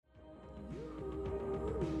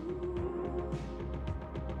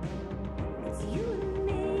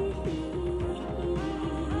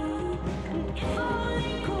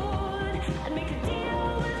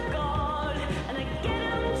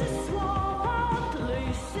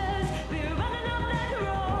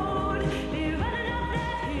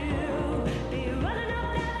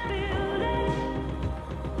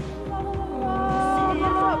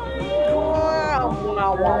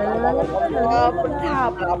Me on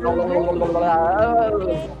a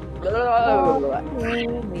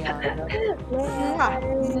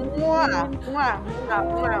Mwah, mwah, mwah,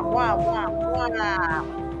 mwah, mwah, mwah, mwah, mwah.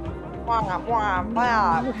 Mwah, mwah,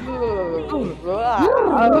 mwah.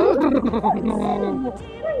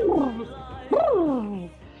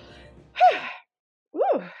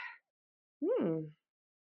 Woo.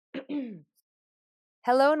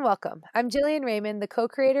 Hello and welcome. I'm Jillian Raymond, the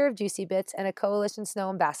co-creator of Juicy Bits and a Coalition Snow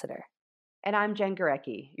ambassador. And I'm Jen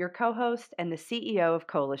Gurecki, your co-host and the CEO of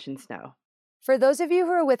Coalition Snow. For those of you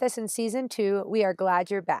who are with us in Season 2, we are glad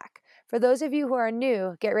you're back. For those of you who are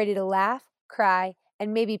new, get ready to laugh, cry,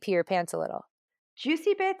 and maybe pee your pants a little.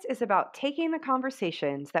 Juicy Bits is about taking the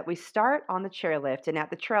conversations that we start on the chairlift and at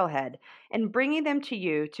the trailhead and bringing them to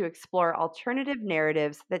you to explore alternative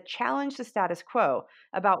narratives that challenge the status quo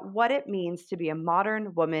about what it means to be a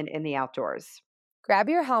modern woman in the outdoors. Grab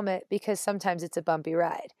your helmet because sometimes it's a bumpy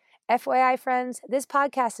ride. FYI, friends, this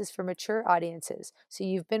podcast is for mature audiences, so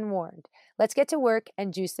you've been warned. Let's get to work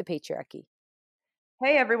and juice the patriarchy.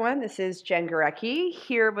 Hey everyone, this is Jen Gurecki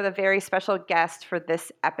here with a very special guest for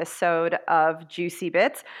this episode of Juicy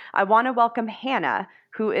Bits. I want to welcome Hannah,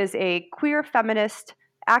 who is a queer feminist,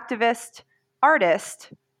 activist,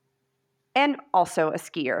 artist, and also a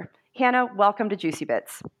skier. Hannah, welcome to Juicy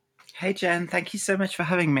Bits. Hey Jen, thank you so much for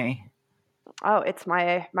having me. Oh, it's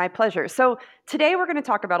my pleasure. So today we're going to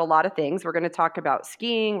talk about a lot of things. We're going to talk about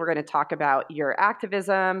skiing. We're going to talk about your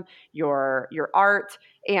activism, your art,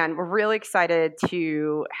 and we're really excited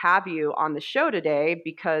to have you on the show today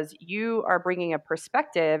because you are bringing a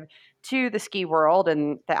perspective to the ski world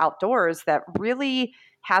and the outdoors that really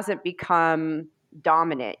hasn't become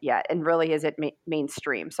dominant yet and really isn't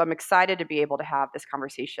mainstream. So I'm excited to be able to have this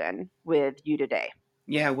conversation with you today.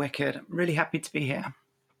 Yeah, wicked. I'm really happy to be here.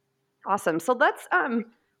 Awesome. So let's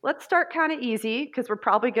start kind of easy because we're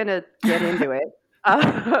probably going to get into it.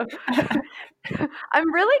 I'm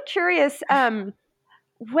really curious. When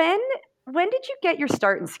did you get your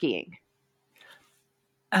start in skiing?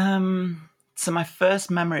 So my first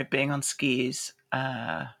memory of being on skis,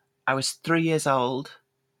 I was 3 years old,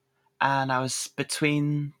 and I was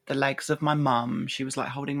between the legs of my mum. She was like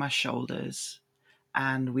holding my shoulders,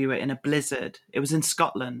 and we were in a blizzard. It was in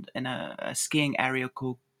Scotland, in a skiing area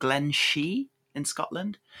called Glen Shee in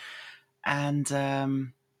Scotland. And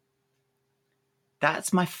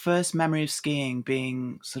that's my first memory of skiing,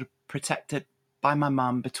 being sort of protected by my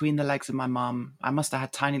mum, between the legs of my mum. I must have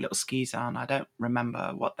had tiny little skis on. I don't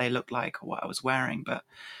remember what they looked like or what I was wearing, but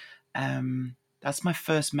that's my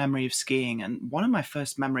first memory of skiing, and one of my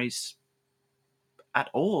first memories at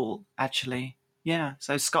all, actually. Yeah,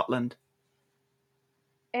 so Scotland.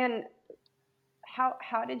 And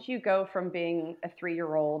how did you go from being a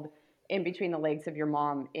 3-year-old in between the legs of your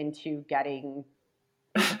mom into getting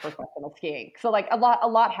into professional skiing? So like a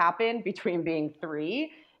lot happened between being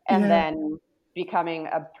 3 and then becoming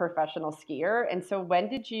a professional skier. And so when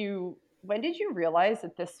did you realize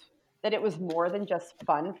that it was more than just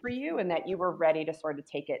fun for you and that you were ready to sort of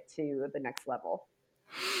take it to the next level?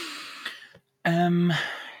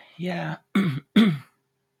 Yeah.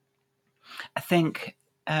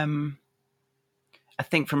 I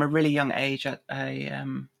think from a really young age,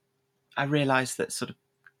 I realized that sort of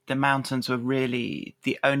the mountains were really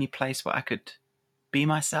the only place where I could be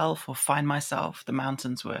myself or find myself. The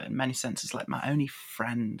mountains were in many senses like my only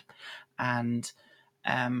friend. And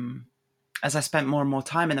as I spent more and more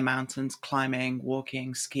time in the mountains, climbing,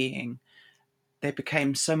 walking, skiing, they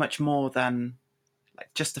became so much more than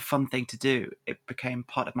like just a fun thing to do. It became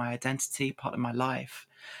part of my identity, part of my life.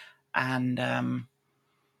 And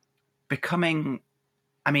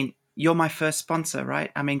you're my first sponsor,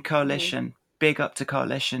 right? I mean, Coalition, big up to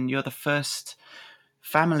Coalition. You're the first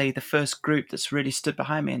family, the first group that's really stood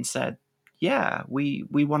behind me and said, yeah, we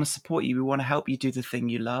want to support you. We want to help you do the thing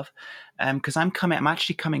you love. Because I'm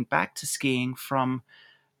actually coming back to skiing from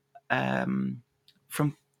some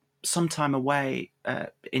time away,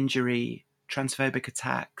 injury, transphobic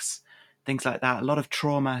attacks, things like that. A lot of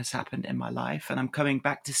trauma has happened in my life, and I'm coming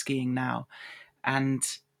back to skiing now and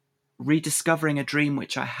rediscovering a dream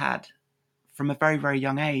which I had from a very, very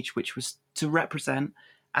young age, which was to represent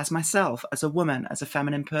as myself, as a woman, as a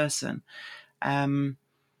feminine person.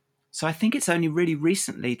 So I think it's only really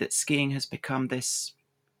recently that skiing has become this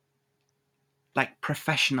like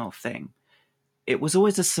professional thing. It was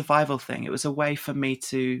always a survival thing. It was a way for me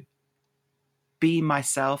to be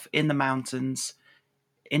myself in the mountains,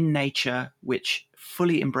 in nature, which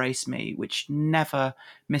fully embraced me, which never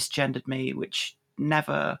misgendered me, which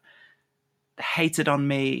never hated on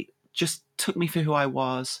me, just took me for who I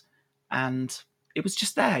was. And it was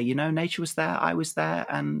just there, nature was there, I was there,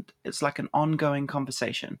 and it's like an ongoing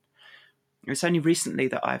conversation. It's only recently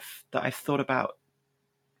that I've thought about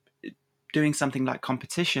doing something like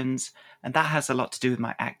competitions, and that has a lot to do with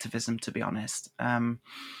my activism, to be honest. I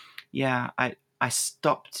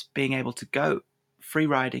stopped being able to go free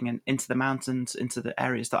riding and into the mountains, into the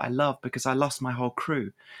areas that I love, because I lost my whole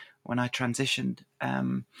crew when I transitioned.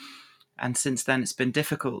 And since then, it's been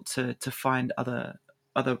difficult to find other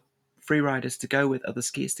free riders to go with, other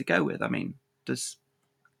skiers to go with. I mean, there's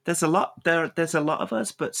a lot there's a lot of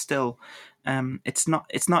us, but still, it's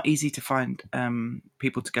not easy to find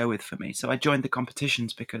people to go with for me. So I joined the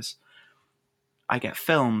competitions because I get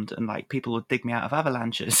filmed, and like people would dig me out of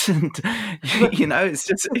avalanches, and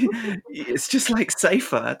it's just like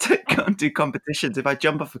safer to go and do competitions. If I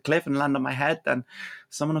jump off a cliff and land on my head, then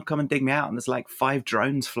someone will come and dig me out, and there's like 5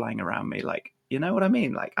 drones flying around me. Like, you know what I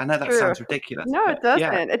mean? Like, I know that True. sounds ridiculous. No, it but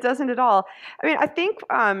doesn't. It doesn't at all. I mean, I think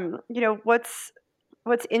what's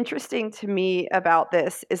interesting to me about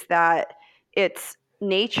this is that it's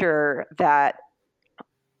nature that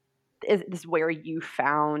is where you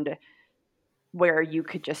found where you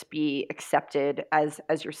could just be accepted as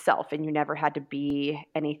yourself, and you never had to be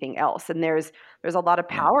anything else. And there's a lot of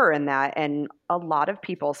Yeah. power in that, and a lot of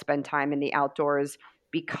people spend time in the outdoors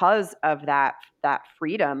because of that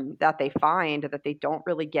freedom that they find that they don't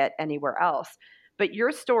really get anywhere else. But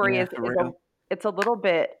your story Yeah, is for real. it's a little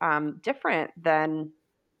bit different than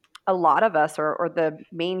a lot of us, or the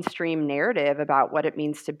mainstream narrative about what it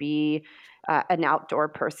means to be an outdoor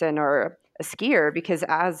person or a skier, because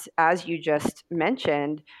as you just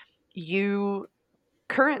mentioned, you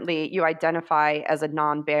currently identify as a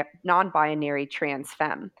non-binary trans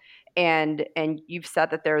femme, and you've said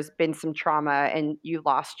that there's been some trauma and you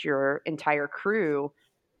lost your entire crew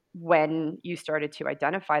when you started to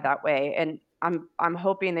identify that way. And I'm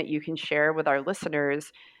hoping that you can share with our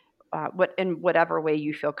listeners, what in whatever way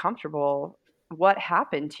you feel comfortable, what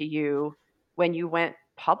happened to you when you went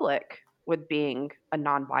public with being a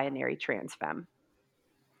non-binary trans femme.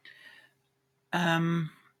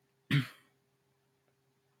 Um,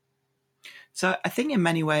 so I think in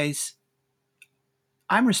many ways,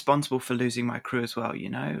 I'm responsible for losing my crew as well.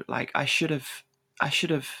 Like I should have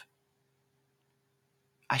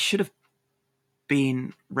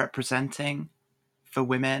been representing for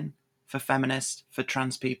women, for feminists, for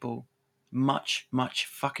trans people much, much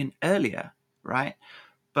fucking earlier, right?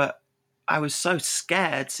 But I was so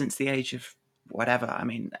scared since the age of whatever. I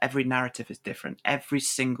mean, every narrative is different. Every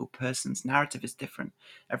single person's narrative is different.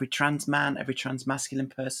 Every trans man, every trans masculine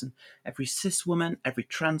person, every cis woman, every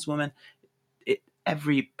trans woman,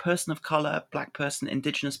 every person of color, black person,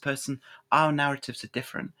 indigenous person, our narratives are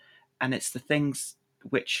different. And it's the things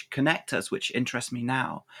which connect us, which interest me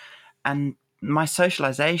now. And my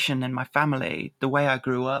socialization and my family, the way I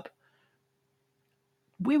grew up,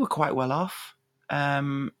 we were quite well off.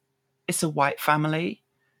 It's a white family.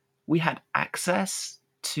 We had access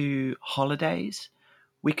to holidays.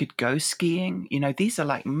 We could go skiing. These are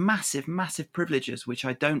like massive, massive privileges, which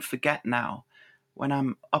I don't forget now when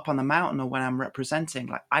I'm up on the mountain or when I'm representing.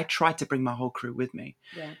 Like, I try to bring my whole crew with me.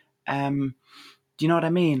 Yeah. Do you know what I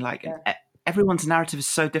mean? Like, Yeah. everyone's narrative is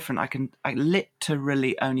so different. I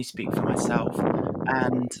literally only speak for myself.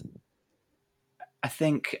 And I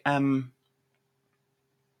think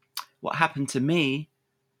what happened to me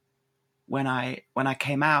when I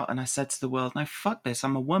came out and I said to the world, no, fuck this,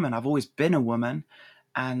 I'm a woman. I've always been a woman,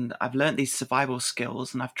 and I've learned these survival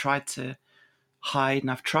skills, and I've tried to hide, and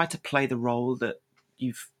I've tried to play the role that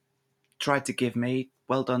you've tried to give me.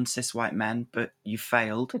 Well done, cis white men, but you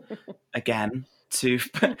failed again to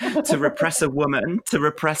repress a woman, to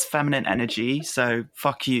repress feminine energy. So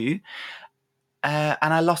fuck you. And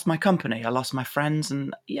I lost my company. I lost my friends,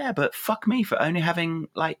 and but fuck me for only having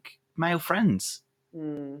like male friends.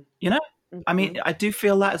 Mm. I mean, I do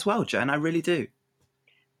feel that as well, Jen. I really do.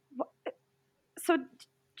 So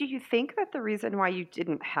do you think that the reason why you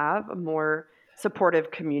didn't have a more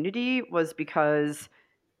supportive community was because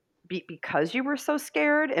you were so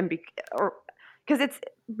scared, or because it's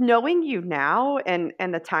knowing you now, and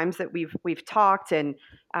the times that we've talked, and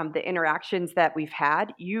the interactions that we've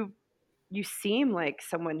had, you seem like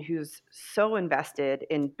someone who's so invested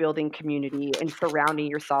in building community and surrounding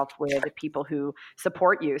yourself with people who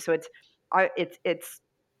support you. So it's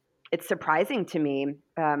surprising to me,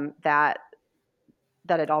 that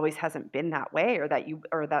it always hasn't been that way, or that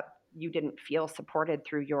you didn't feel supported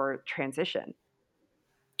through your transition.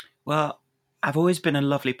 Well, I've always been a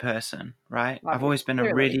lovely person, right? I've always been a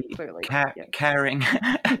Clearly, really yes. caring.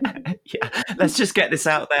 Yeah, let's just get this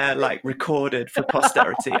out there, like recorded for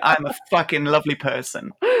posterity. I'm a fucking lovely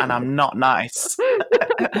person, and I'm not nice.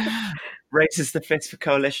 Raises the fist for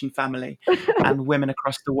Coalition Family and women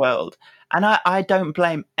across the world. And I don't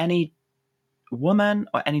blame any woman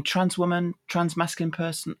or any trans woman, trans masculine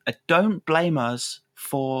person. I don't blame us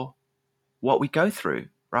for what we go through,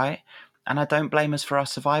 right? And I don't blame us for our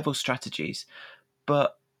survival strategies.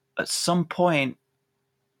 But at some point,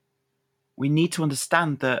 we need to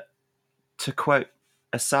understand that, to quote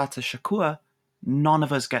Assata Shakur, none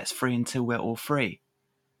of us gets free until we're all free.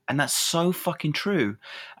 And that's so fucking true.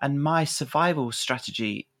 And my survival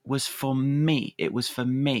strategy was for me. It was for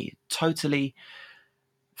me, totally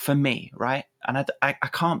for me, right? And I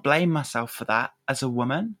can't blame myself for that as a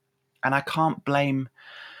woman. And I can't blame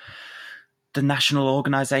the National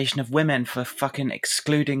Organization of Women for fucking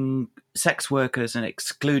excluding sex workers and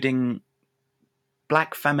excluding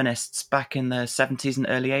black feminists back in the 70s and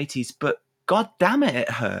early 80s. But god damn it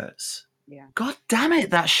hurts. Yeah. God damn it,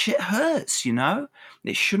 that shit hurts, you know?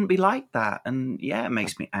 It shouldn't be like that. And yeah, it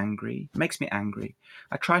makes me angry. It makes me angry.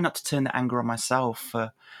 I try not to turn the anger on myself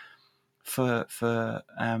for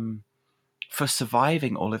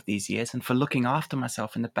surviving all of these years and for looking after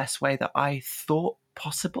myself in the best way that I thought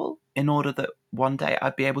possible in order that one day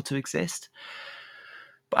I'd be able to exist.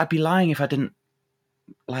 But I'd be lying if I didn't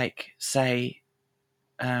say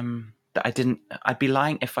that I didn't. I'd be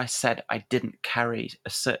lying if I said I didn't carry a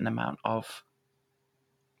certain amount of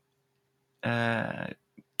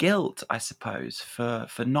guilt, I suppose,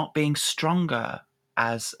 for not being stronger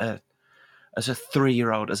as a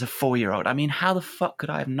 3-year-old, as a 4-year-old. I mean, how the fuck could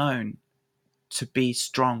I have known to be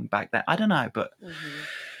strong back then? I don't know, but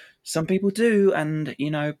some people do. And,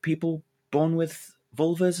 you know, people born with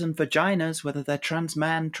vulvas and vaginas, whether they're trans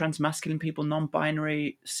men, trans masculine people,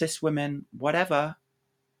 non-binary, cis women, whatever,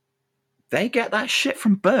 they get that shit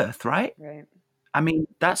from birth, right? Right. I mean,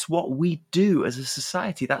 that's what we do as a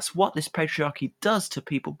society. That's what this patriarchy does to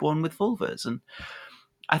people born with vulvas. And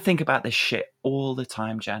I think about this shit all the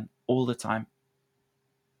time, Jen, all the time.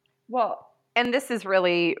 Well, and this is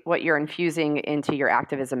really what you're infusing into your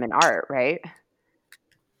activism in art, right?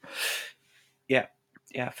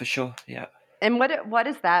 Yeah, for sure. Yeah. And what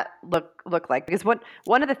does that look like? Because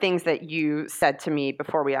one of the things that you said to me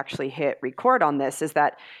before we actually hit record on this is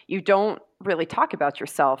that you don't really talk about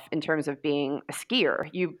yourself in terms of being a skier.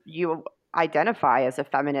 You identify as a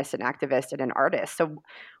feminist, an activist, and an artist. So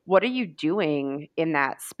what are you doing in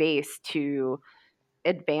that space to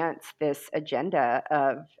advance this agenda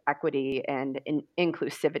of equity and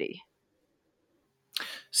inclusivity?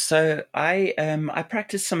 So I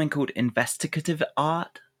practice something called investigative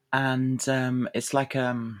art, and it's like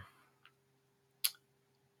some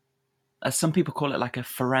people call it like a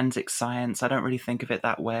forensic science. I don't really think of it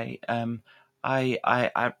that way. I'm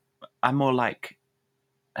more like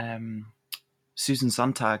Susan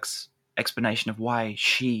Sontag's explanation of why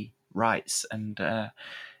she writes, and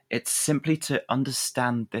it's simply to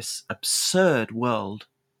understand this absurd world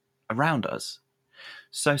around us.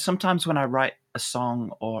 So sometimes when I write a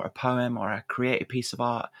song or a poem or I create a piece of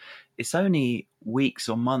art, it's only weeks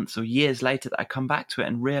or months or years later that I come back to it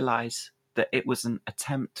and realize that it was an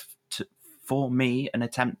attempt by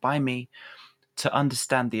me to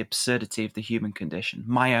understand the absurdity of the human condition,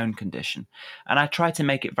 my own condition. And I try to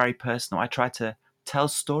make it very personal. I try to tell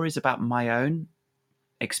stories about my own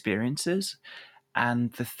experiences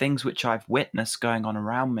and the things which I've witnessed going on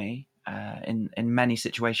around me. In many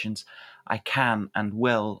situations, I can and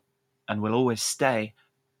will always stay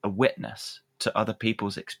a witness to other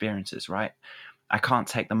people's experiences, right? I can't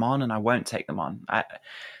take them on and I won't take them on.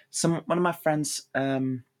 One of my friends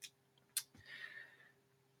came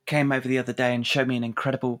over the other day and showed me an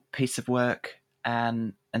incredible piece of work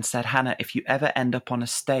and said, Hannah, if you ever end up on a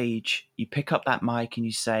stage, you pick up that mic and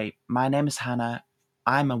you say, my name is Hannah,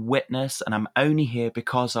 I'm a witness and I'm only here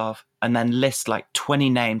because of, and then list like 20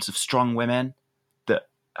 names of strong women that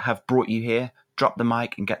have brought you here, drop the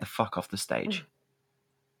mic and get the fuck off the stage.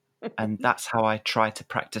 And that's how I try to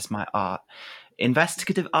practice my art.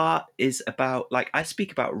 Investigative art is about, like, I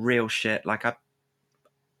speak about real shit. Like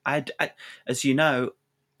I as you know,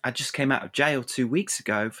 I just came out of jail 2 weeks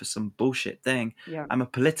ago for some bullshit thing. Yeah. I'm a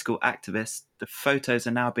political activist. The photos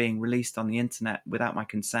are now being released on the internet without my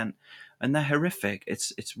consent, and they're horrific.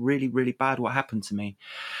 It's really, really bad what happened to me.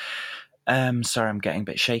 Sorry, I'm getting a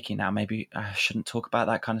bit shaky now. Maybe I shouldn't talk about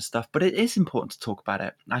that kind of stuff, but it is important to talk about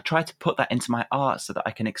it. I try to put that into my art so that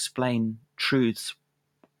I can explain truths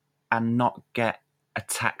and not get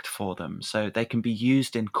attacked for them. So they can be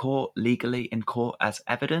used in court, legally in court, as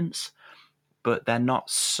evidence, but they're not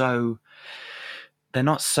so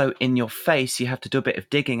in your face. You have to do a bit of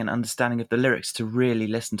digging and understanding of the lyrics to really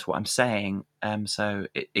listen to what I'm saying. So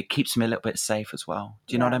it keeps me a little bit safe as well.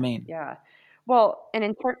 Do you know what I mean? Yeah. Well, and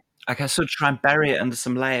in Like I sort of try and bury it under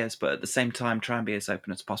some layers, but at the same time try and be as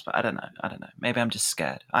open as possible. I don't know. Maybe I'm just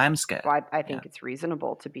scared. I am scared. Well, I think it's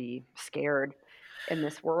reasonable to be scared in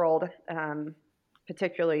this world,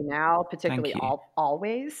 particularly now, particularly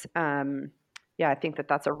always. I think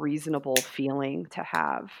that's a reasonable feeling to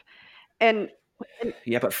have. And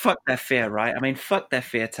yeah, but fuck their fear, right? I mean, fuck their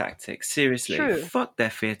fear tactics. Seriously, true. Fuck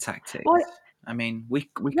their fear tactics. Well, I mean, we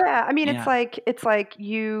yeah. I mean, yeah. it's like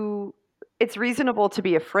you. It's reasonable to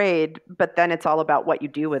be afraid, but then it's all about what you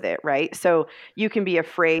do with it, right? So you can be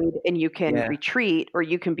afraid and you can retreat, or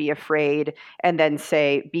you can be afraid and then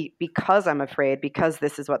say, because I'm afraid, because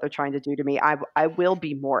this is what they're trying to do to me, I will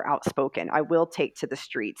be more outspoken. I will take to the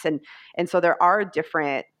streets. And so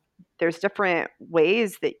there's different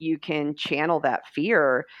ways that you can channel that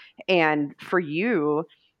fear. And for you,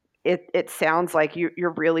 it sounds like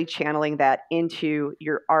you're really channeling that into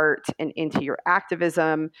your art and into your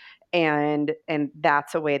activism, and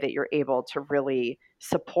that's a way that you're able to really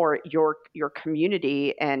support your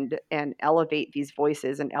community and elevate these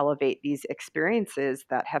voices and elevate these experiences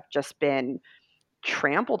that have just been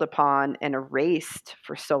trampled upon and erased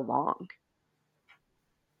for so long.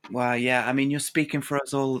 Well, yeah, I mean, you're speaking for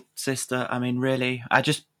us all, sister. I mean, really, I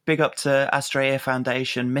just big up to Astra Ear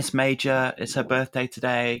Foundation, Miss Major, it's her birthday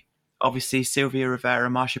today. Obviously, Sylvia Rivera,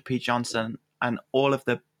 Marsha P. Johnson, and all of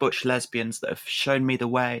the butch lesbians that have shown me the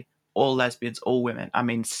way, all lesbians, all women. I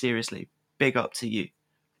mean, seriously, big up to you.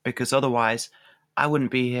 Because otherwise, I wouldn't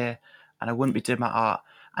be here, and I wouldn't be doing my art,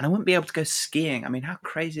 and I wouldn't be able to go skiing. I mean, how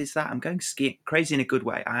crazy is that? I'm going skiing, crazy in a good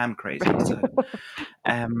way. I am crazy. So,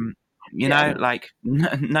 you know, like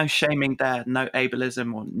no shaming there, no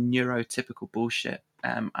ableism or neurotypical bullshit.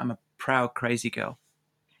 I'm a proud crazy girl.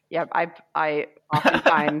 Yeah, I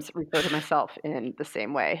oftentimes refer to myself in the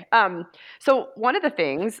same way. So one of the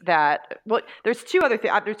things there's two other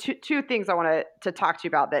things. There's two things I want to talk to you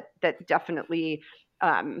about that definitely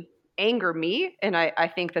anger me, and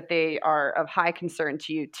I think that they are of high concern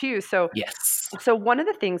to you too. So yes. So one of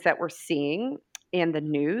the things that we're seeing in the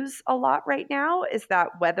news a lot right now is that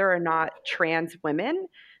whether or not trans women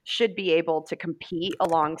should be able to compete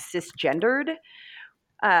along cisgendered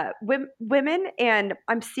women, and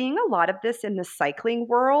I'm seeing a lot of this in the cycling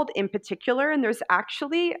world in particular. And there's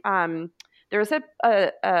actually there's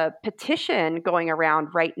a petition going around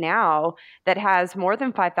right now that has more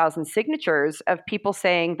than 5,000 signatures of people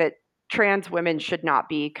saying that trans women should not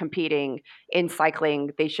be competing in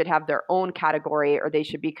cycling. They should have their own category, or they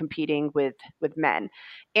should be competing with men.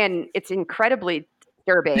 And it's incredibly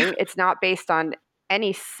disturbing. It's not based on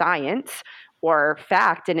any science or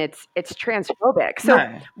fact, and it's transphobic. So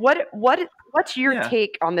No. what's your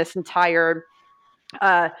take on this entire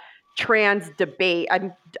trans debate?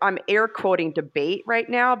 I'm air quoting debate right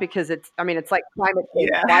now because it's like climate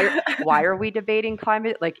change. Yeah. Why are we debating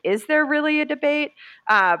climate? Like, is there really a debate?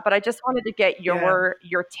 But I just wanted to get your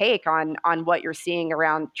take on what you're seeing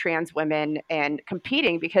around trans women and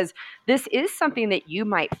competing, because this is something that you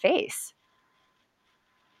might face.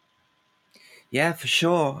 Yeah, for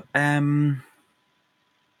sure.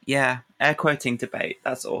 Yeah, air quoting debate.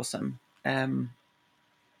 That's awesome.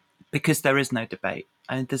 Because there is no debate.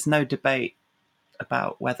 And there's no debate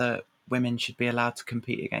about whether women should be allowed to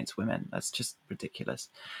compete against women. That's just ridiculous.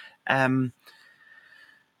 What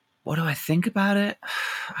do I think about it?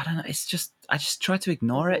 I don't know. I just try to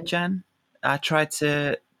ignore it, Jen. I try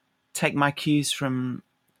to take my cues from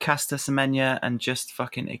Caster Semenya and just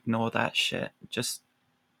fucking ignore that shit. Just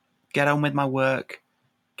get on with my work,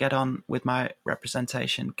 get on with my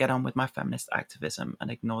representation, get on with my feminist activism, and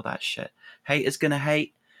ignore that shit. Haters gonna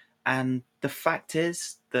hate, and the fact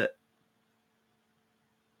is that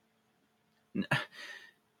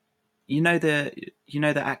you know the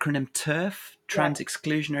acronym TERF, Trans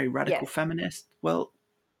Exclusionary Radical Feminist. Well,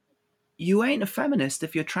 you ain't a feminist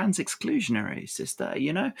if you're trans exclusionary, sister.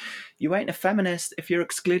 You know, you ain't a feminist if you're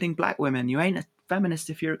excluding black women. You ain't a feminist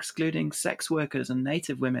if you're excluding sex workers and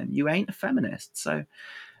native women. You ain't a feminist. So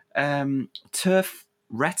TERF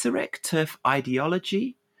rhetoric, TERF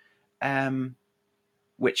ideology,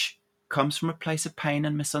 which comes from a place of pain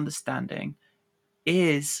and misunderstanding,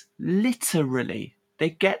 is literally, they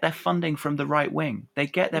get their funding from the right wing. They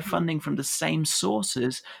get their funding from the same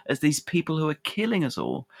sources as these people who are killing us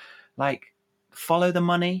all. Like, follow the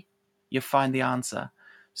money, you find the answer.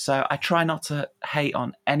 So I try not to hate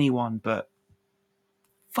on anyone, but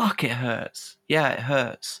fuck, it hurts. Yeah, it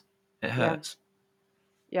hurts. It hurts.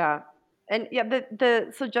 Yeah. And yeah,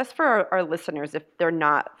 so just for our listeners, if they're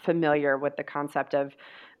not familiar with the concept of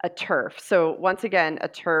a TERF. So once again, a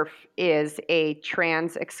TERF is a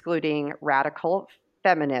trans excluding radical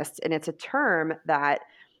feminist, and it's a term that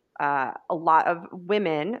a lot of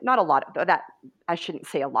women, not a lot, that I shouldn't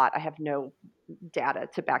say a lot. I have no data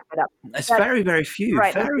to back that up. It's But very, very few,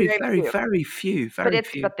 right, very, very very, few. very few, But very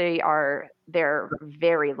few. they're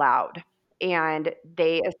very loud, and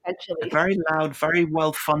they A essentially very loud, very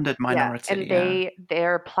well-funded yeah, minority. and Yeah,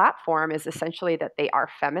 their platform is essentially that they are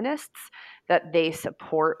feminists, that they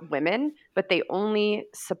support women, but they only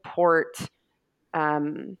support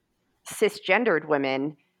um, cisgendered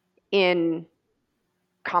women in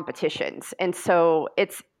competitions. And so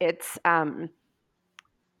it's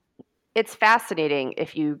fascinating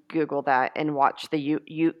if you Google that and watch the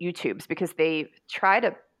YouTubes, because they try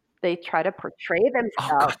to portray oh God,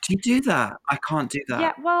 themselves. do you do that? I can't do Yeah,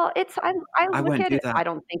 that. well, I I look won't at do it. that. I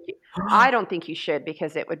don't think you should,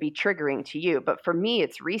 because it would be triggering to you. But for me,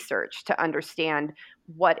 it's research to understand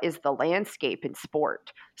what is the landscape in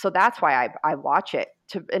sport. So that's why I watch it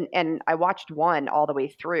and I watched one all the way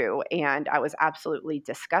through, and I was absolutely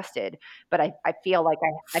disgusted. But I feel like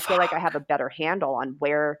I feel like I Fuck. have a better handle on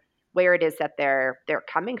where it is that they're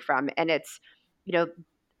coming from, and it's you know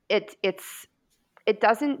it's it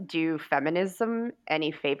doesn't do feminism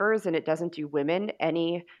any favors, and it doesn't do women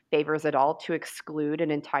any favors at all to exclude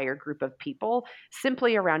an entire group of people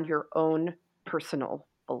simply around your own personal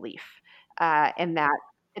belief. And that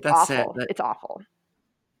it's That's it. awful. It's awful.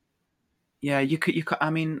 Yeah, you could. I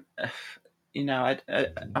mean,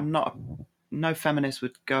 I'm not. No feminist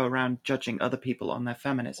would go around judging other people on their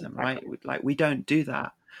feminism, right? Exactly. Like we don't do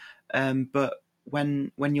that. But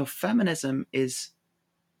when your feminism is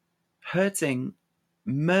hurting,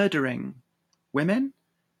 murdering women,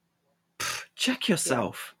 check Yeah.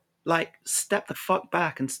 yourself. Like, step the fuck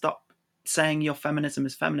back and stop saying your feminism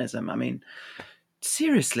is feminism. I mean,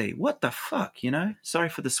 seriously, what the fuck, you know? Sorry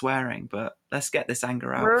for the swearing, but let's get this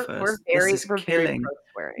anger out first. This is We're very killing pro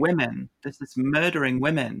swearing. women. This is murdering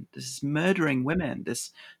women. This is murdering women.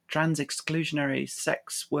 This trans exclusionary,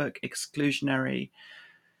 sex work exclusionary,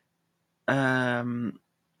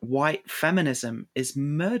 white feminism is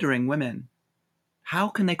murdering women. How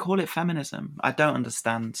can they call it feminism? I don't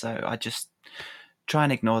understand. So I just try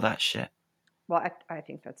and ignore that shit. Well, I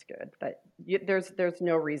think that's good. But there's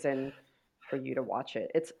no reason for you to watch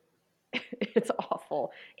it. It's it's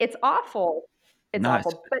awful. It's awful. It's No,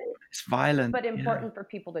 awful. it's violent. But Yeah. important for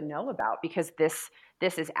people to know about, because this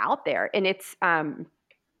is out there, and it's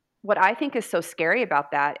what I think is so scary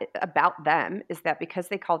about about them is that because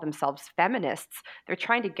they call themselves feminists, they're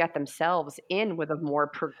trying to get themselves in with a more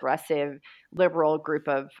progressive, liberal group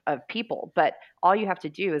of people. But all you have to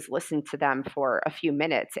do is listen to them for a few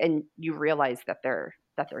minutes, and you realize that they're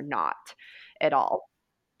not at all.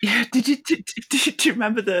 Yeah. Did you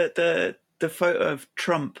remember the photo of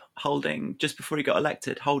Trump holding, just before he got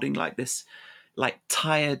elected, holding like this like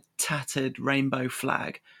tired, tattered rainbow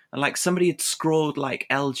flag, and like somebody had scrawled like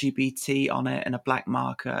LGBT on it in a black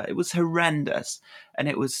marker. It was horrendous, and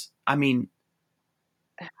it was. I mean,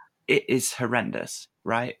 it is horrendous,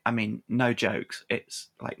 right? I mean, no jokes. It's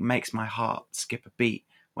like makes my heart skip a beat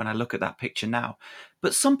when I look at that picture now.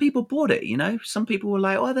 But some people bought it, you know? Some people were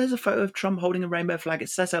like, oh, there's a photo of Trump holding a rainbow flag. It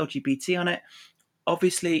says LGBT on it.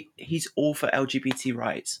 Obviously, he's all for LGBT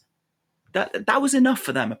rights. That was enough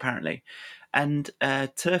for them, apparently. And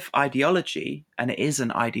TERF ideology, and it is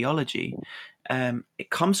an ideology, it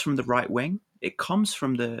comes from the right wing. It comes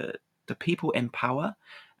from the people in power,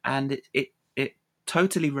 and it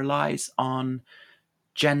totally relies on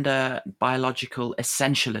gender biological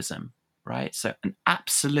essentialism, right? So an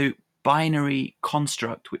absolute binary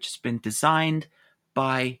construct which has been designed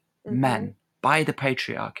by men, by the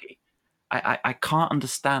patriarchy. I can't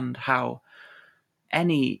understand how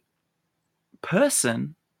any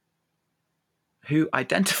person who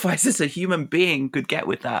identifies as a human being could get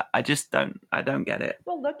with that. I don't get it.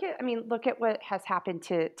 Well, look at what has happened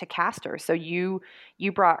to Castor. So you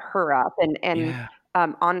brought her up, and Yeah.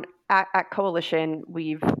 on at Coalition,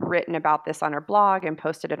 we've written about this on our blog and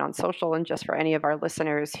posted it on social. And just for any of our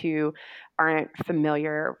listeners who aren't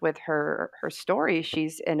familiar with her story,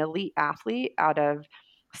 she's an elite athlete out of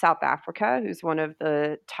South Africa, who's one of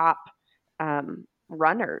the top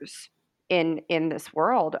runners in this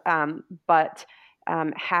world, but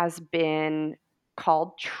has been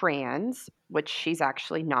called trans, which she's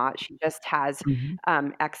actually not. She just has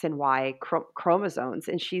Mhm. X and Y chromosomes,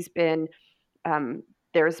 and she's been um,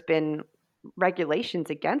 there's been regulations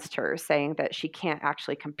against her, saying that she can't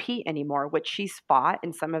actually compete anymore, which she's fought,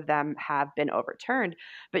 and some of them have been overturned.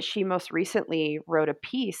 But she most recently wrote a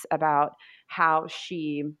piece about how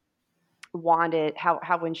she wanted how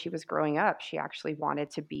when she was growing up, she actually wanted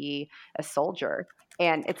to be a soldier.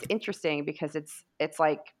 And it's interesting because it's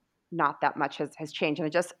like not that much has changed. And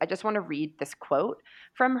I just want to read this quote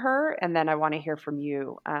from her, and then I want to hear from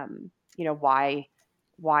you,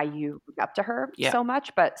 why you look up to her Yeah. so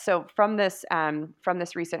much. But so from this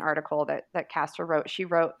recent article that Castor wrote, she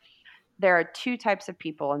wrote, there are two types of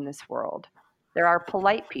people in this world. There are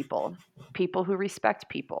polite people, people who respect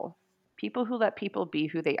people, people who let people be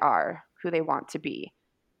who they are, who they want to be.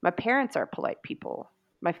 My parents are polite people.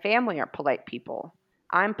 My family are polite people.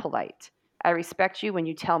 I'm polite. I respect you when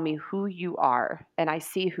you tell me who you are, and I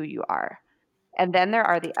see who you are. And then there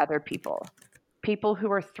are the other people, people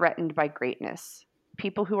who are threatened by greatness,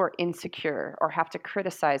 people who are insecure or have to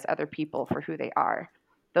criticize other people for who they are.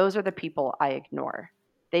 Those are the people I ignore.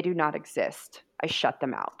 They do not exist. I shut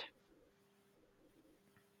them out.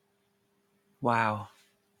 Wow.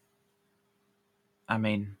 I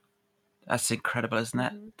mean, that's incredible, isn't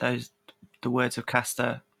it? The words of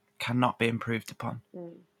Castor cannot be improved upon.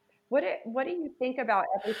 What do you think about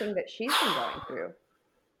everything that she's been going through?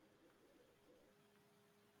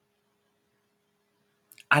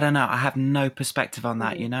 I don't know. I have no perspective on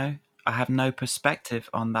that, you know? I have no perspective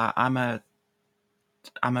on that. I'm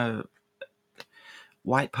a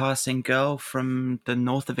white passing girl from the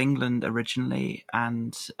north of England originally,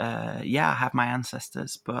 and I have my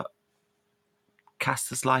ancestors, but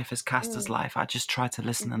Castor's life is Castor's life. I just try to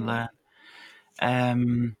listen and learn.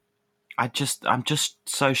 I'm just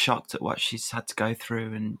so shocked at what she's had to go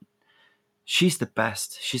through, and she's the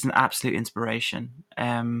best. She's an absolute inspiration.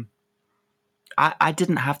 I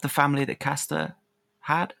didn't have the family that Castor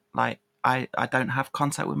had. Like, I don't have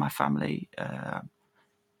contact with my family.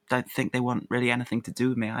 Don't think they want really anything to do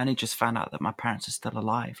with me. I only just found out that my parents are still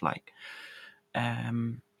alive. Like,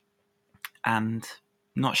 and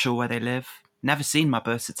not sure where they live. Never seen my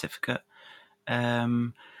birth certificate. I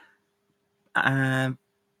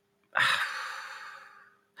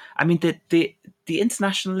mean, the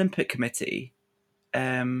International Olympic Committee,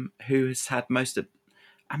 who has had most of,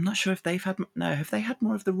 I'm not sure if they've had, no, have they had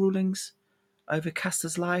more of the rulings over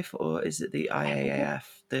Castor's life, or is it the IAAF,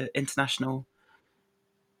 the International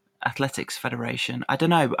Athletics Federation? I don't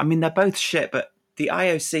know. I mean, they're both shit, but the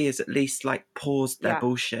IOC has at least like paused their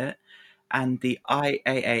bullshit, and the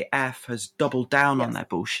IAAF has doubled down on their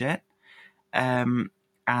bullshit.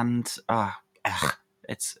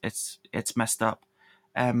 It's messed up.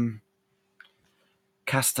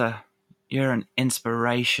 Castor, you're an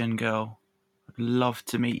inspiration, girl. I'd love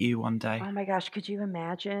to meet you one day. Oh my gosh, could you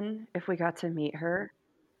imagine if we got to meet her?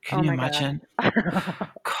 Can you imagine?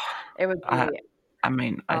 It would be. I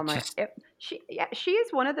mean, she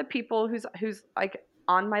is one of the people who's like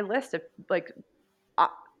on my list of like.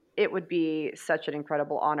 It would be such an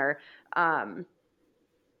incredible honor.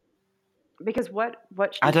 Because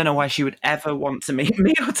I don't know why she would ever want to meet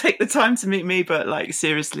me or take the time to meet me, but like,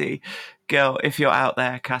 seriously, girl, if you're out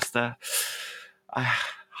there, Castor, I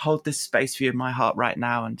hold this space for you in my heart right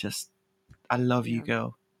now, and just, I love you,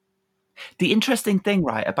 girl. The interesting thing,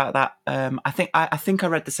 right, about that, I think I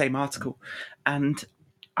read the same article, and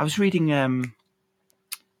I was reading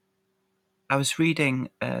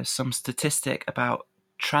some statistic about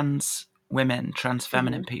trans women, trans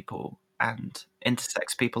feminine people, and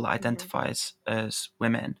intersex people that identify as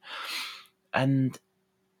women, and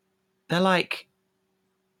they're like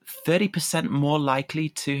 30% more likely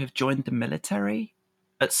to have joined the military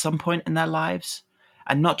at some point in their lives,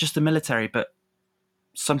 and not just the military, but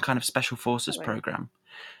some kind of special forces program.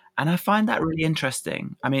 And I find that really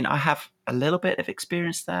interesting. I mean, I have a little bit of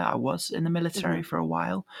experience there. I was in the military for a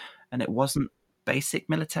while, and it wasn't basic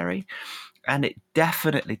military, and it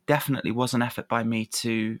definitely was an effort by me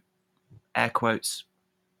to, air quotes,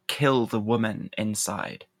 kill the woman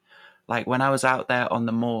inside. Like, when I was out there on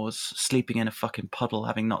the moors, sleeping in a fucking puddle,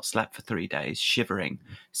 having not slept for 3 days, shivering,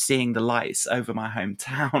 seeing the lights over my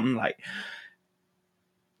hometown, like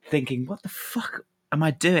thinking, what the fuck am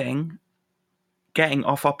I doing? Getting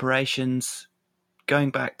off operations, going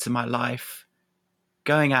back to my life,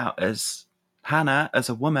 going out as Hannah, as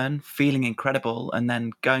a woman, feeling incredible, and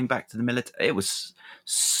then going back to the military. It was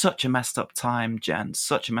such a messed up time, Jen,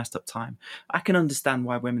 such a messed up time. I can understand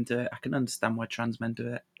why women do it. I can understand why trans men do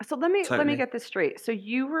it. So let me get this straight. So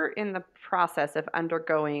you were in the process of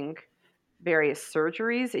undergoing various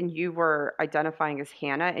surgeries, and you were identifying as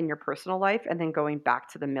Hannah in your personal life, and then going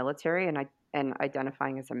back to the military and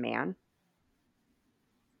identifying as a man?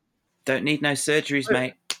 Don't need no surgeries,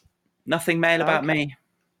 mate. Nothing male about Okay. me.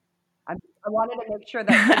 I wanted to make sure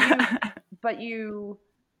that, but you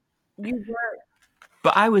were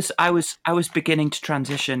But I was beginning to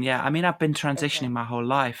transition. Yeah, I mean, I've been transitioning okay. my whole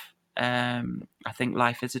life. I think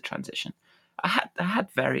life is a transition. I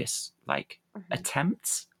had various like Mhm.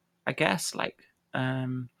 attempts, I guess. Like,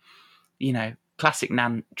 you know, classic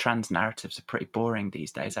trans narratives are pretty boring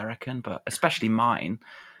these days, I reckon. But especially mine.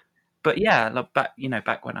 But yeah, like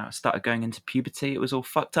back when I started going into puberty, it was all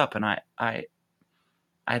fucked up, and I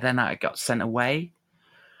got sent away,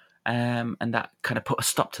 and that kind of put a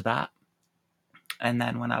stop to that. And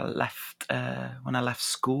then when I left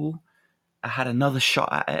school, I had another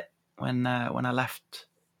shot at it when I left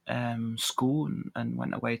school and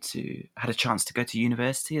went away had a chance to go to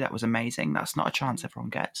university. That was amazing. That's not a chance everyone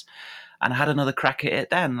gets. And I had another crack at it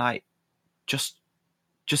then, like just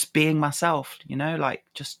being myself, like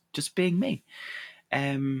just being me.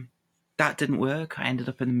 That didn't work. I ended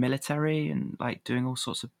up in the military and like doing all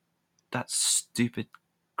sorts of that stupid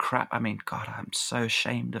crap. I mean, God, I'm so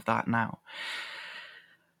ashamed of that now.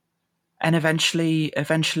 And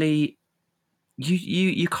eventually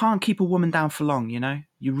you can't keep a woman down for long,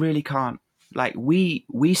 you really can't. Like we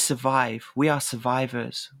survive. We are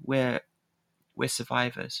survivors. We're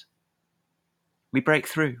survivors. We break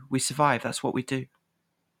through. We survive. That's what we do.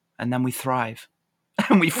 And then we thrive.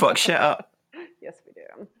 And we fuck shit up. Yes, we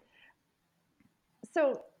do.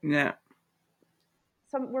 So Yeah.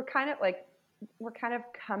 So we're kind of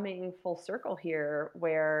coming full circle here,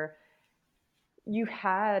 where you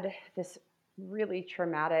had this really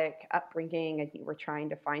traumatic upbringing and you were trying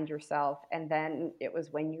to find yourself, and then it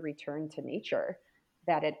was when you returned to nature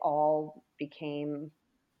that it all became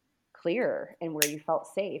clear, and where you felt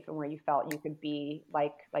safe and where you felt you could be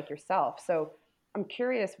like yourself. So I'm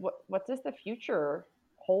curious, what does the future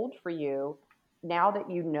hold for you now that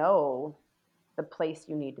you know the place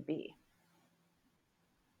you need to be?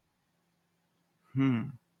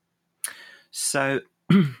 So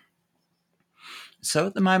so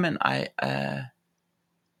at the moment, I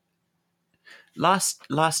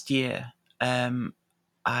last year,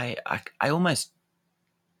 I almost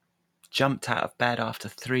jumped out of bed after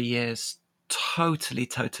 3 years, totally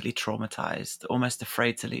traumatized, almost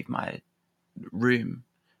afraid to leave my room,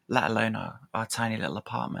 let alone our tiny little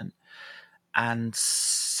apartment, and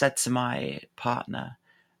said to my partner,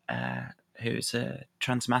 who's a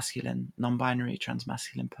non-binary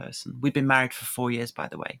transmasculine person. We've been married for 4 years, by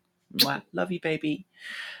the way. Mwah, love you, baby.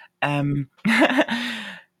 I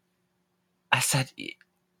said,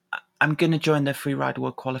 I'm gonna join the Freeride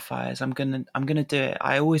World Qualifiers. I'm gonna do it.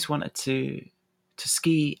 I always wanted to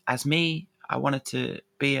ski as me. I wanted to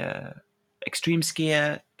be a extreme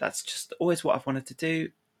skier. That's just always what I've wanted to do.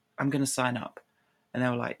 I'm gonna sign up. And they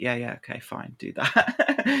were like, yeah, okay, fine, do that.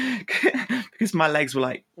 Because my legs were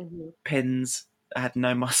like pins. I had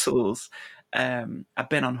no muscles. I've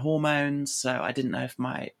been on hormones, so I didn't know if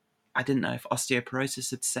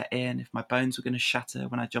osteoporosis had set in, if my bones were going to shatter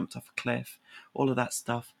when I jumped off a cliff, all of that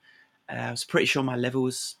stuff. I was pretty sure my liver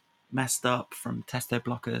was messed up from testo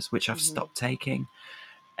blockers, which I've stopped taking,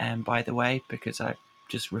 by the way, because I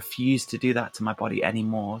just refuse to do that to my body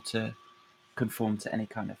anymore to conform to any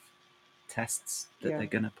kind of tests that they're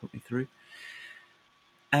going to put me through.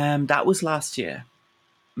 That was last year.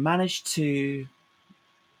 Managed to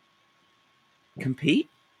compete.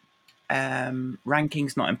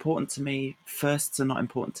 Rankings not important to me. Firsts are not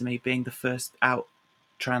important to me. Being the first out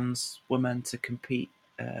trans woman to compete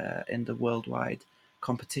in the worldwide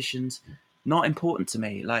competitions, not important to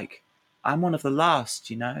me. Like, I'm one of the last,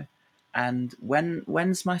 and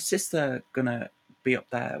when's my sister gonna be up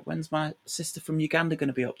there? When's my sister from Uganda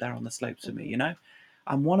gonna be up there on the slopes with me?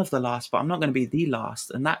 I'm one of the last, but I'm not going to be the last,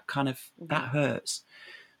 and that kind of that hurts.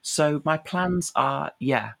 So my plans are,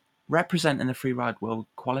 representing the Freeride World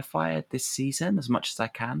Qualifier this season as much as I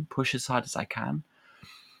can, push as hard as I can,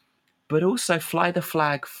 but also fly the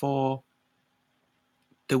flag for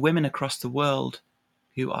the women across the world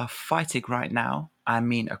who are fighting right now. I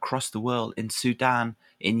mean, across the world, in Sudan,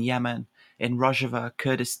 in Yemen, in Rojava,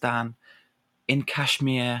 Kurdistan, in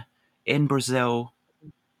Kashmir, in Brazil,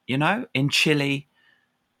 in Chile,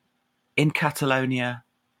 in Catalonia,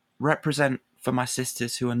 represent for my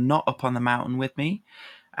sisters who are not up on the mountain with me,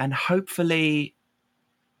 and hopefully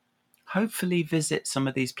visit some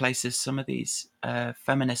of these places, some of these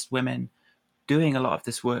feminist women doing a lot of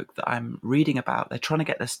this work that I'm reading about. They're trying to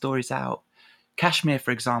get their stories out. Kashmir,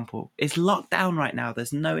 for example, is locked down right now.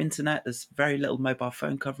 There's no internet. There's very little mobile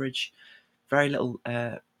phone coverage, very little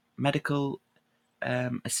medical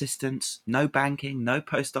assistance, no banking, no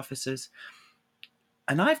post offices.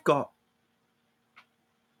 And I've got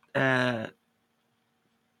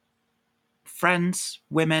friends,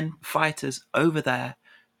 women, fighters over there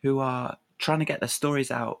who are trying to get their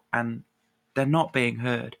stories out and they're not being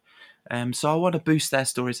heard. So I want to boost their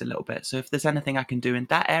stories a little bit. So if there's anything I can do in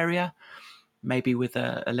that area, maybe with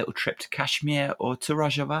a little trip to Kashmir or to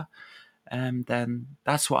Rojava, then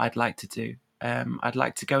that's what I'd like to do. I'd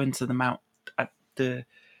like to go into the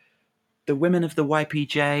women of the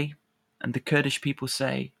YPJ and the Kurdish people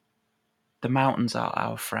say, the mountains are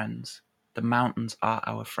our friends. The mountains are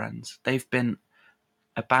our friends. They've been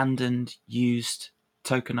abandoned, used,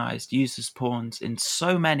 tokenized, used as pawns in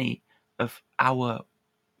so many of our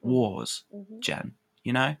wars, Jen,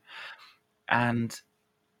 you know? And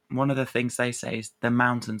one of the things they say is the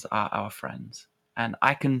mountains are our friends. And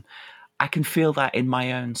I can feel that in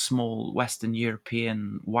my own small Western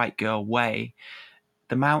European white girl way.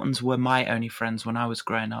 The mountains were my only friends when I was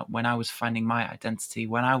growing up, when I was finding my identity,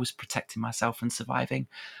 when I was protecting myself and surviving.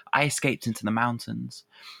 I escaped into the mountains.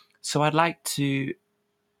 So I'd like to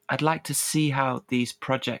see how these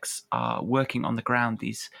projects are working on the ground,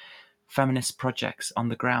 these feminist projects on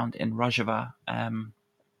the ground in Rojava, and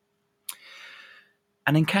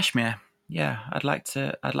in Kashmir. Yeah, I'd like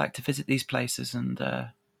to visit these places and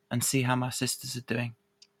see how my sisters are doing.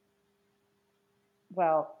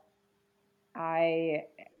 Well, I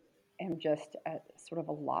am just at sort of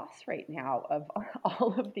a loss right now of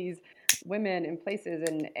all of these women and places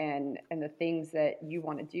and the things that you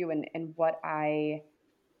want to do. And what I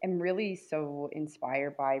am really so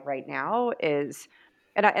inspired by right now is,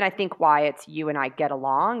 and I think why it's you and I get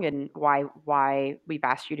along, and why we've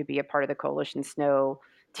asked you to be a part of the Coalition Snow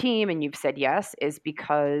team and you've said yes, is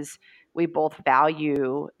because we both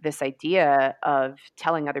value this idea of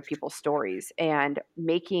telling other people's stories and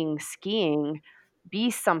making skiing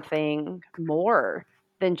be something more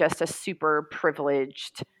than just a super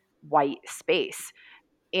privileged white space.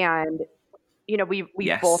 And we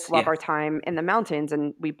both love our time in the mountains,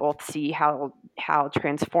 and we both see how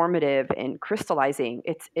transformative and crystallizing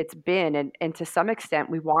it's been, and to some extent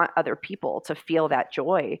we want other people to feel that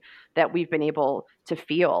joy that we've been able to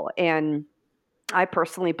feel. And I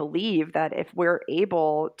personally believe that if we're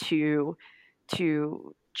able to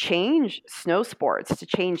change snow sports, to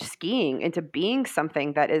change skiing into being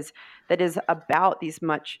something that is about these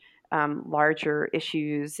much larger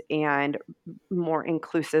issues and more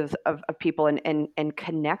inclusive of people, and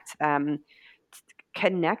connect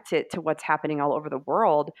it to what's happening all over the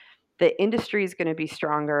world, the industry is going to be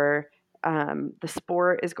stronger. The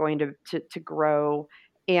sport is going to grow,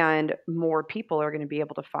 and more people are going to be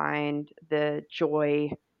able to find the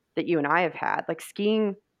joy that you and I have had. Like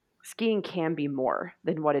skiing can be more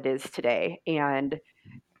than what it is today, and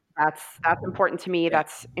that's important to me.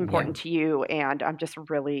 That's important to you, and I'm just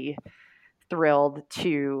really thrilled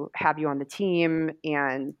to have you on the team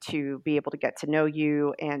and to be able to get to know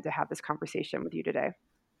you and to have this conversation with you today.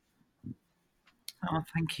 Oh,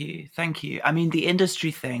 thank you. I mean, the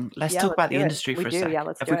industry thing. Let's talk about the industry for a second.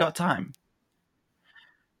 Have we got time?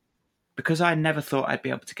 Because I never thought I'd be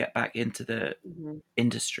able to get back into the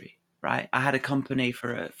industry, right? I had a company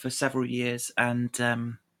for several years, and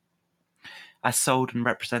I sold and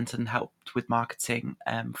represented and helped with marketing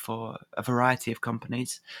for a variety of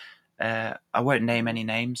companies. I won't name any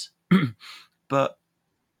names, but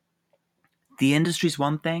the industry's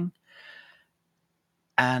one thing,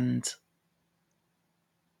 and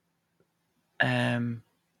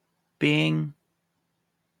being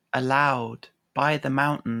allowed by the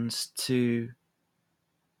mountains to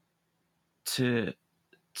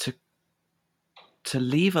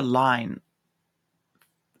leave a line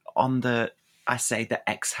on the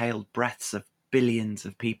exhaled breaths of billions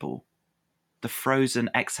of people, the frozen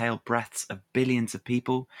exhaled breaths of billions of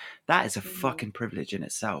people, that is a fucking privilege in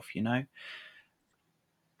itself, you know?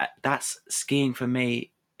 That's skiing for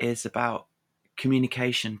me is about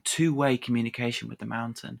communication, two-way communication with the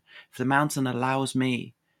mountain. If the mountain allows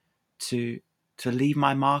me to leave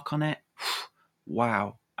my mark on it,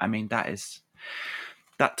 wow. I mean,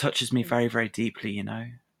 that touches me very, very deeply, you know?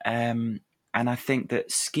 And I think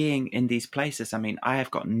that skiing in these places, I mean, I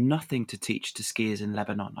have got nothing to teach to skiers in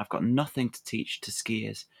Lebanon. I've got nothing to teach to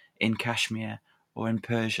skiers in Kashmir or in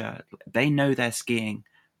Persia. They know their skiing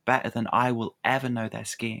better than I will ever know their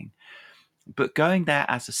skiing. But going there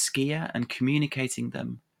as a skier and communicating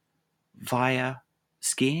them via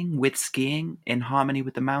skiing, with skiing, in harmony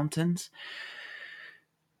with the mountains,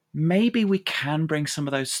 maybe we can bring some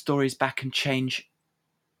of those stories back and change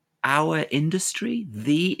our industry,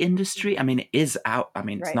 the industry. I mean, it is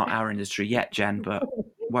it's not our industry yet, Jen, but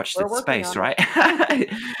watch this space, right?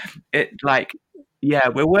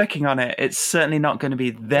 We're working on it. It's certainly not going to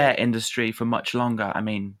be their industry for much longer. I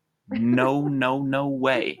mean, no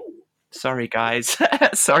way. Sorry, guys.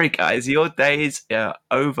 Sorry, guys. Your days are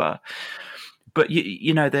over. But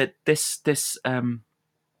you know that this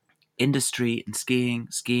industry and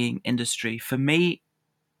skiing industry, for me,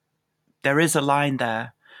 there is a line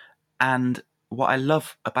there. And what I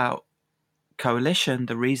love about Coalition,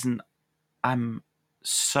 the reason I'm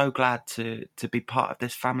so glad to be part of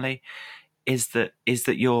this family, is that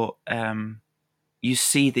you're you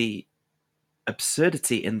see the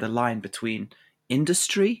absurdity in the line between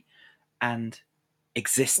industry and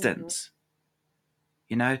existence.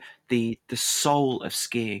 You know, the soul of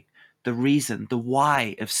skiing, the reason, the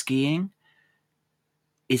why of skiing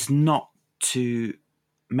is not to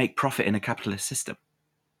make profit in a capitalist system.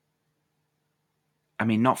 I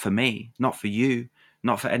mean, not for me, not for you,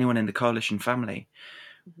 not for anyone in the Coalition family.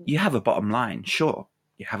 You have a bottom line, sure.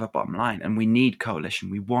 You have a bottom line, and we need Coalition.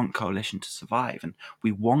 We want Coalition to survive, and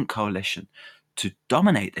we want Coalition to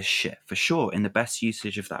dominate this shit, for sure, in the best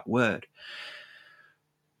usage of that word.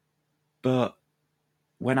 But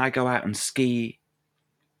when I go out and ski,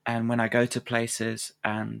 and when I go to places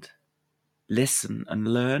and listen and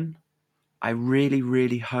learn, I really,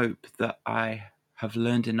 really hope that I have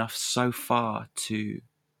learned enough so far to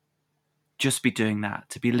just be doing that,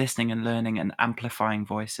 to be listening and learning and amplifying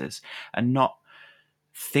voices, and not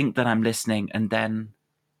think that I'm listening and then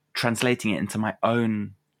translating it into my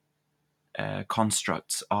own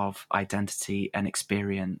constructs of identity and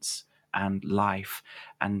experience and life,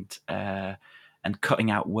 and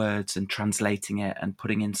cutting out words and translating it and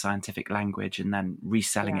putting in scientific language and then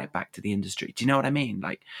reselling it back to the industry. Do you know what I mean?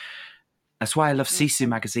 Like, that's why I love Sisu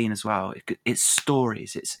magazine as well. It's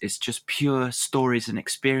stories. It's just pure stories and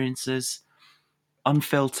experiences,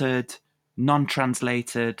 unfiltered,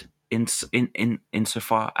 non-translated,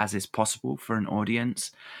 insofar as is possible for an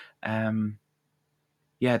audience.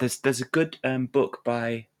 There's a good book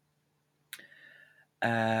by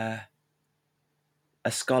a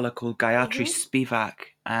scholar called Gayatri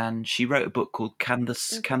Spivak, and she wrote a book called Can the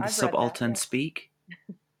Subaltern Speak?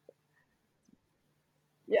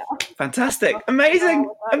 Yeah. Fantastic. Amazing.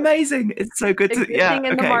 Amazing. It's so good to Existing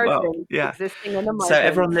in the margin. Existing in the margin. So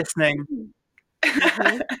everyone listening.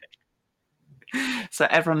 So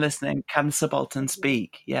everyone listening, can the subaltern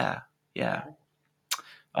speak? Yeah.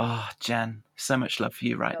 Oh, Jen, so much love for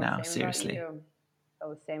you right now. Seriously.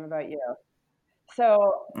 Same about you.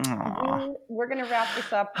 So we're going to wrap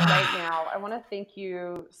this up right now. I want to thank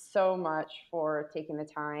you so much for taking the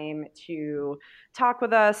time to talk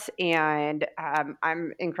with us. And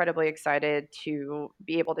I'm incredibly excited to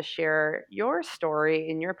be able to share your story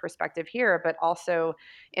and your perspective here, but also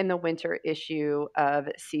in the winter issue of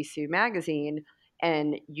Sisu magazine.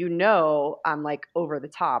 And I'm like over the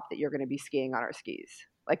top that you're going to be skiing on our skis,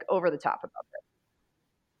 like over the top about it.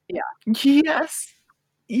 Yeah.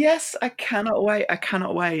 Yes, I cannot wait.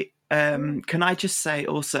 Can I just say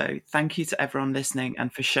also thank you to everyone listening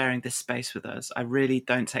and for sharing this space with us. I really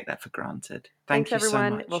don't take that for granted. Thanks,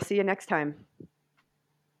 everyone. So much. We'll see you next time.